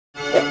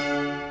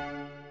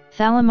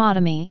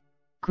Thalamotomy,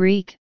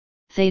 Greek,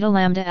 theta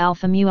lambda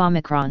alpha mu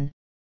omicron,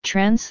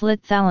 translit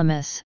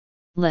thalamus,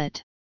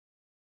 lit.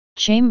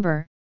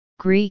 Chamber,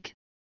 Greek,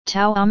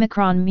 tau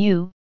omicron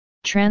mu,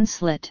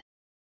 translit.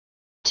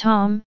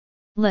 Tom,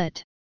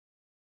 lit.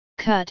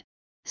 Cut,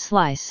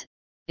 slice,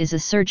 is a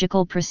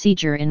surgical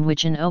procedure in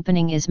which an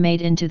opening is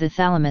made into the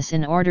thalamus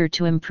in order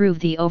to improve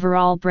the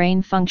overall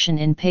brain function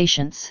in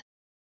patients.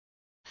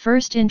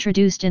 First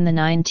introduced in the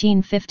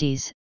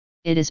 1950s,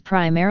 it is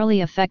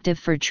primarily effective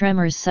for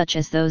tremors such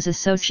as those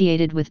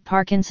associated with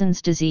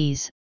Parkinson's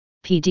disease,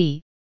 PD,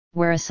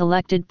 where a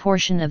selected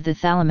portion of the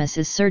thalamus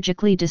is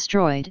surgically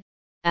destroyed,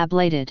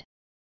 ablated.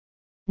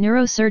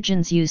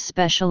 Neurosurgeons use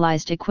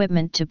specialized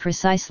equipment to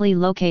precisely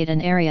locate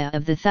an area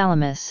of the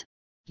thalamus,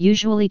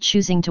 usually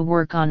choosing to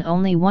work on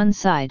only one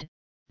side,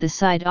 the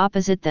side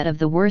opposite that of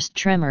the worst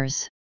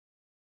tremors.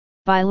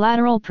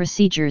 Bilateral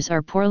procedures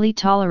are poorly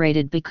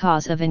tolerated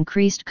because of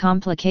increased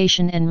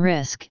complication and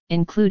risk,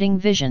 including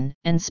vision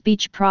and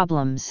speech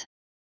problems.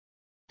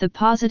 The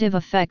positive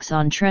effects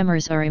on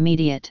tremors are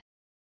immediate.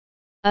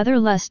 Other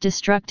less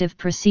destructive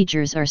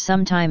procedures are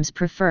sometimes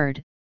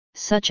preferred,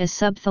 such as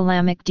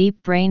subthalamic deep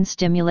brain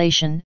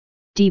stimulation,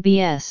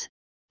 DBS,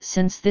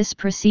 since this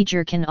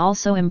procedure can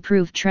also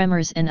improve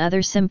tremors and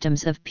other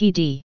symptoms of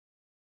PD.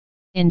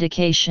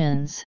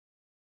 Indications.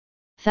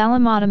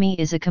 Thalamotomy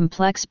is a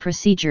complex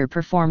procedure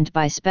performed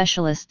by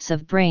specialists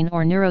of brain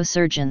or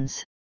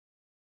neurosurgeons.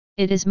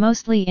 It is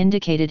mostly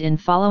indicated in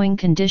following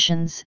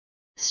conditions: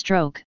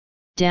 stroke,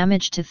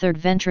 damage to third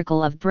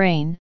ventricle of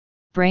brain,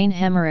 brain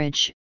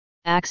hemorrhage,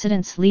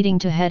 accidents leading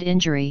to head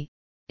injury,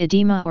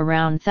 edema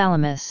around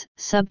thalamus,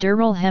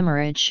 subdural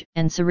hemorrhage,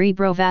 and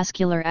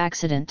cerebrovascular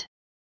accident.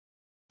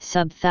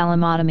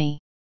 Subthalamotomy.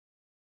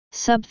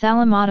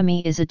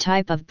 Subthalamotomy is a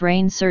type of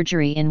brain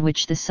surgery in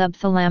which the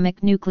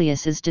subthalamic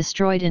nucleus is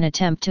destroyed in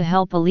attempt to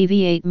help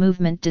alleviate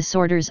movement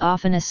disorders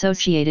often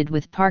associated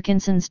with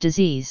Parkinson's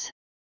disease.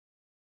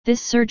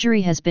 This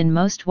surgery has been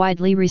most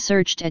widely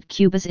researched at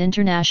Cuba's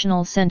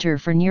International Center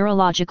for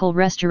Neurological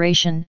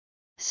Restoration,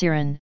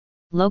 CIRN,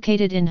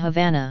 located in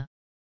Havana.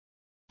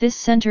 This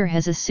center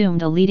has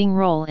assumed a leading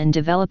role in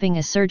developing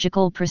a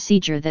surgical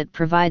procedure that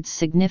provides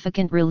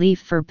significant relief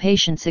for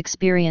patients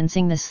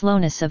experiencing the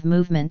slowness of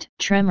movement,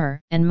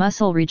 tremor, and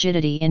muscle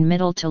rigidity in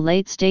middle to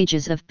late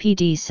stages of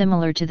PD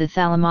similar to the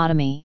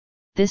thalamotomy.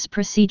 This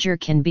procedure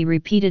can be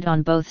repeated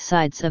on both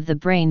sides of the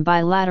brain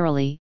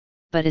bilaterally,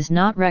 but is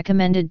not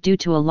recommended due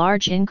to a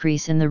large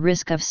increase in the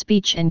risk of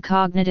speech and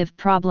cognitive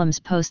problems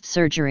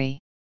post-surgery.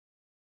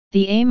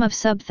 The aim of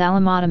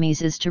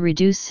subthalamotomies is to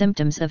reduce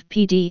symptoms of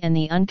PD and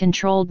the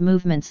uncontrolled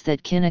movements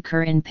that can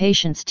occur in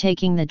patients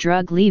taking the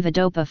drug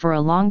levodopa for a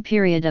long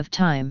period of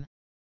time.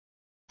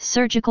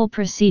 Surgical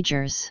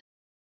procedures.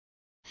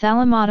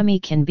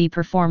 Thalamotomy can be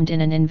performed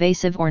in an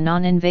invasive or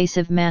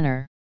non-invasive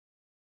manner.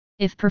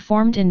 If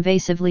performed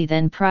invasively,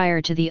 then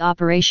prior to the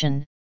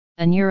operation,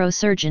 a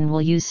neurosurgeon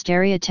will use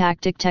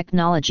stereotactic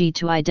technology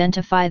to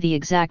identify the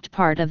exact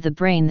part of the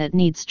brain that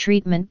needs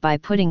treatment by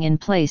putting in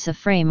place a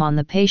frame on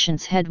the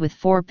patient's head with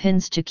 4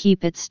 pins to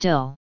keep it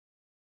still.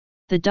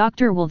 The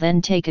doctor will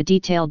then take a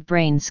detailed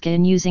brain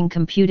scan using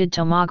computed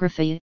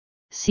tomography,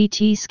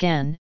 CT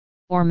scan,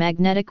 or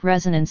magnetic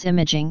resonance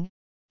imaging,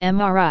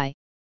 MRI,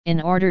 in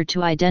order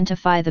to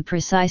identify the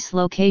precise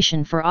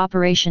location for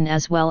operation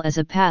as well as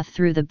a path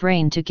through the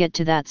brain to get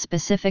to that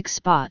specific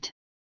spot.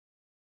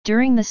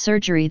 During the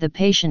surgery, the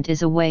patient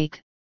is awake.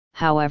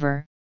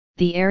 However,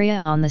 the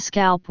area on the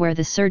scalp where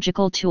the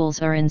surgical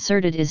tools are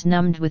inserted is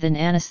numbed with an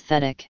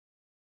anesthetic.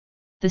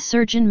 The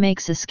surgeon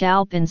makes a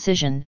scalp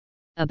incision,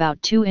 about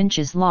 2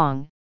 inches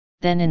long,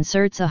 then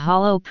inserts a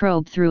hollow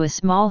probe through a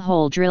small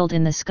hole drilled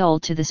in the skull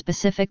to the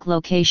specific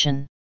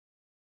location.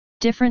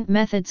 Different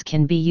methods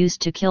can be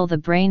used to kill the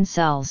brain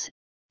cells,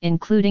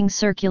 including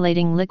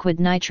circulating liquid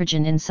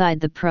nitrogen inside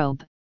the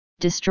probe,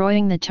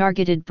 destroying the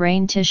targeted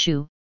brain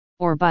tissue,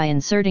 or by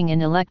inserting an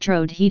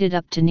electrode heated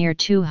up to near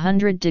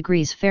 200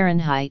 degrees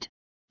Fahrenheit,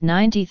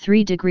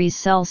 93 degrees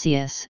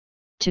Celsius,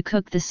 to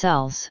cook the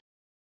cells.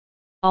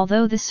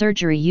 Although the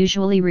surgery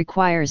usually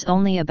requires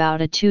only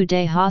about a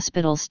 2-day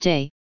hospital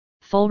stay,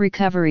 full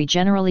recovery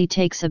generally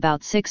takes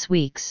about 6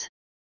 weeks.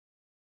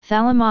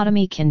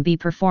 Thalamotomy can be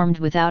performed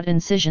without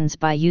incisions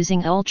by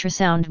using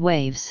ultrasound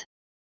waves.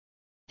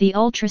 The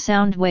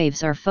ultrasound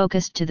waves are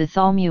focused to the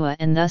thalmua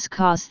and thus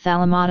cause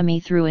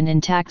thalamotomy through an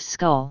intact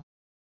skull.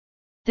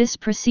 This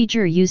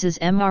procedure uses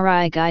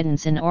MRI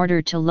guidance in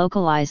order to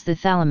localize the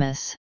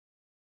thalamus.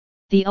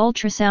 The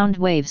ultrasound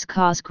waves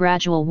cause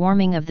gradual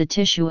warming of the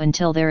tissue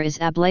until there is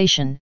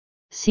ablation,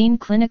 seen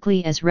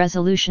clinically as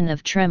resolution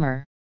of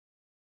tremor.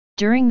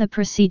 During the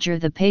procedure,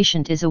 the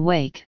patient is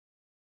awake.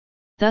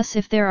 Thus,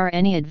 if there are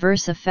any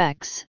adverse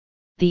effects,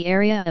 the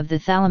area of the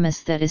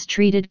thalamus that is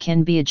treated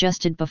can be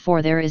adjusted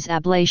before there is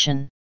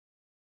ablation.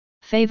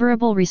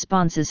 Favorable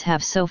responses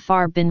have so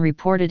far been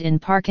reported in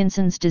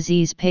Parkinson's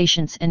disease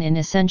patients and in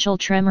essential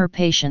tremor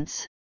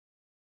patients.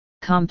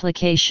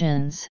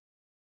 Complications.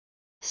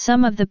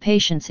 Some of the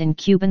patients in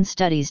Cuban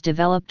studies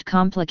developed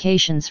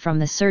complications from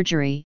the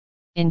surgery,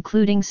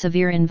 including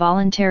severe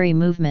involuntary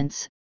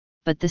movements,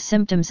 but the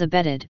symptoms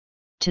abated,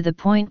 to the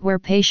point where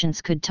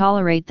patients could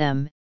tolerate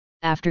them,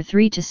 after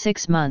 3 to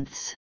 6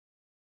 months.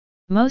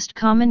 Most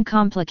common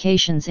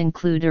complications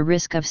include a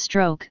risk of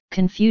stroke,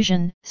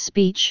 confusion,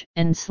 speech,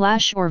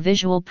 and/or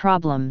visual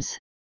problems.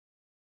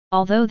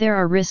 Although there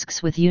are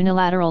risks with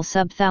unilateral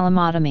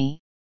subthalamotomy,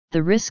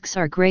 the risks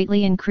are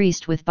greatly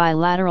increased with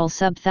bilateral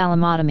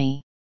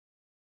subthalamotomy.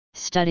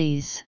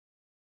 Studies.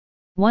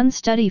 One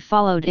study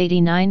followed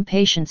 89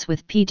 patients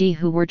with PD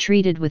who were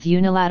treated with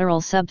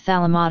unilateral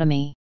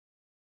subthalamotomy.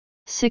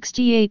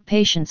 68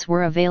 patients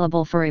were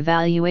available for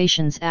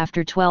evaluations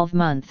after 12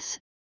 months,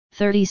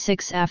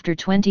 36 after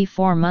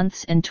 24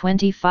 months and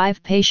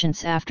 25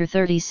 patients after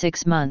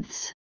 36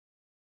 months.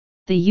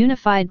 The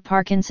Unified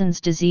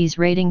Parkinson's Disease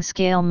Rating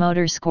Scale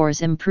motor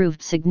scores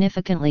improved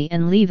significantly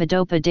and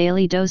levodopa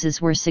daily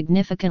doses were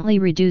significantly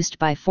reduced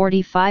by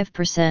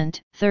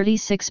 45%,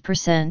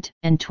 36%,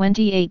 and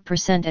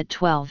 28% at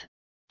 12,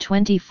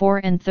 24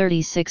 and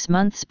 36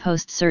 months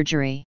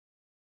post-surgery.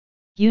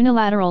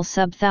 Unilateral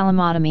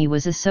subthalamotomy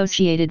was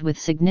associated with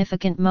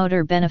significant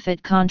motor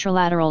benefit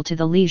contralateral to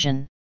the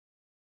lesion.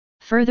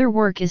 Further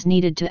work is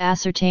needed to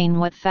ascertain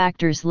what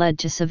factors led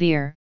to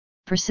severe,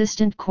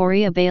 persistent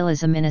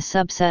choreobalism in a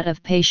subset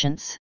of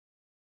patients.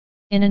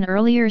 In an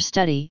earlier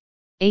study,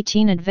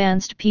 18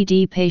 advanced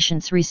PD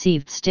patients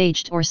received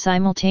staged or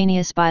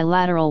simultaneous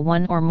bilateral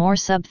one or more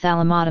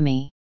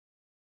subthalamotomy.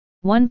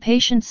 One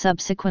patient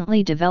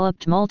subsequently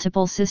developed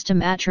multiple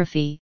system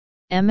atrophy,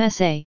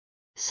 MSA,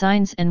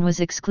 signs and was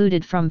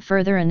excluded from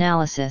further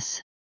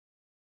analysis.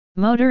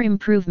 Motor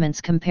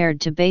improvements compared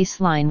to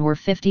baseline were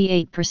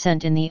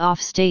 58% in the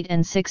off-state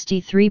and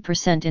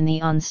 63% in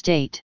the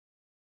on-state.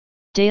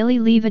 Daily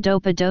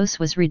levodopa dose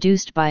was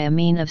reduced by a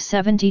mean of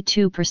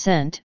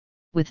 72%,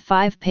 with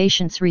 5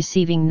 patients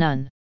receiving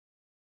none.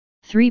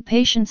 3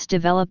 patients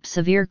developed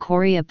severe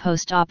chorea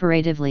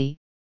post-operatively,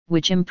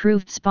 which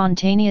improved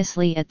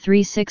spontaneously at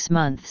 3-6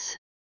 months.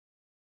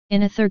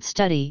 In a third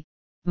study,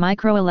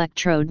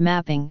 microelectrode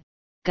mapping,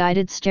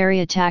 guided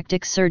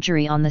stereotactic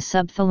surgery on the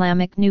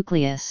subthalamic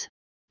nucleus,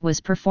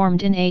 was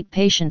performed in 8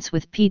 patients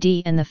with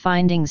PD and the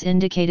findings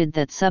indicated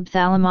that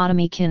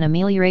subthalamotomy can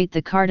ameliorate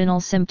the cardinal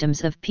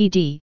symptoms of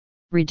PD,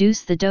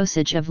 reduce the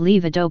dosage of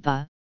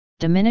levodopa,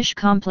 diminish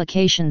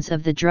complications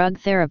of the drug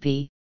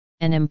therapy,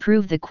 and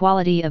improve the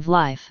quality of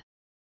life.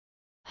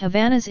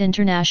 Havana's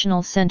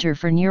International Center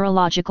for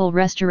Neurological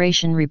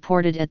Restoration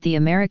reported at the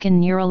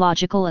American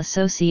Neurological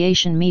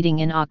Association meeting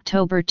in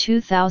October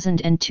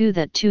 2002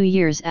 that 2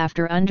 years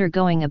after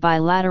undergoing a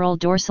bilateral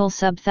dorsal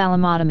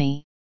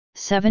subthalamotomy,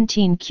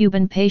 17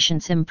 Cuban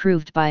patients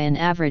improved by an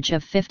average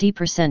of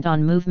 50%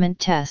 on movement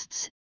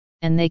tests,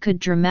 and they could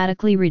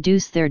dramatically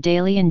reduce their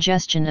daily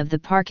ingestion of the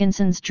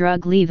Parkinson's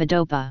drug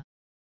levodopa.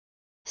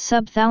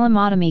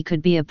 Subthalamotomy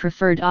could be a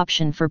preferred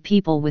option for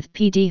people with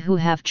PD who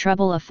have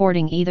trouble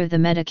affording either the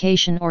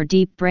medication or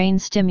deep brain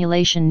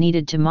stimulation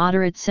needed to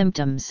moderate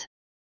symptoms.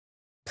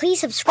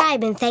 Please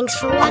subscribe and thanks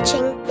for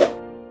watching.